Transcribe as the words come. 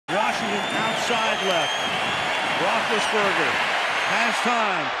side left. Roethlisberger has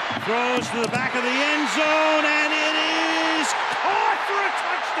time, throws to the back of the end zone, and it is caught for a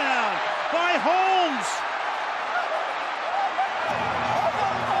touchdown by Holmes.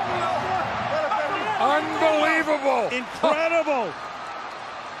 Unbelievable. Incredible.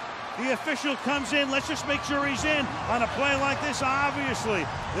 The official comes in. Let's just make sure he's in on a play like this. Obviously,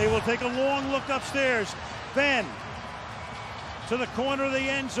 they will take a long look upstairs. Then to the corner of the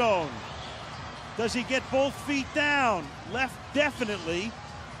end zone. Does he get both feet down? Left, definitely.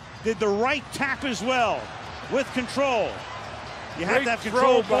 Did the right tap as well with control. You have to have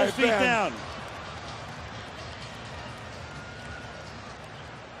control, both feet down.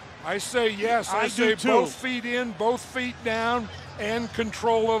 I say yes. I say both feet in, both feet down, and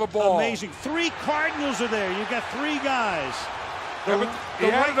control of the ball. Amazing. 3 Cardinals are there. You've got 3 guys. He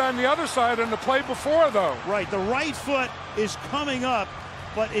had it on the other side in the play before, though. Right. The right foot is coming up,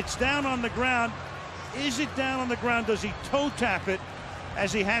 but it's down on the ground. Is it down on the ground? Does he toe tap it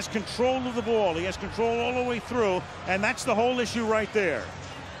as he has control of the ball? He has control all the way through, and that's the whole issue right there.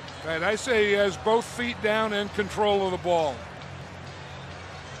 And I say he has both feet down and control of the ball.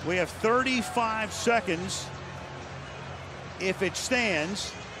 We have 35 seconds if it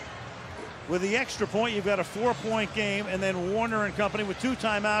stands. With the extra point, you've got a 4-point game, and then Warner and company with 2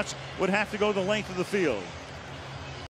 timeouts would have to go the length of the field.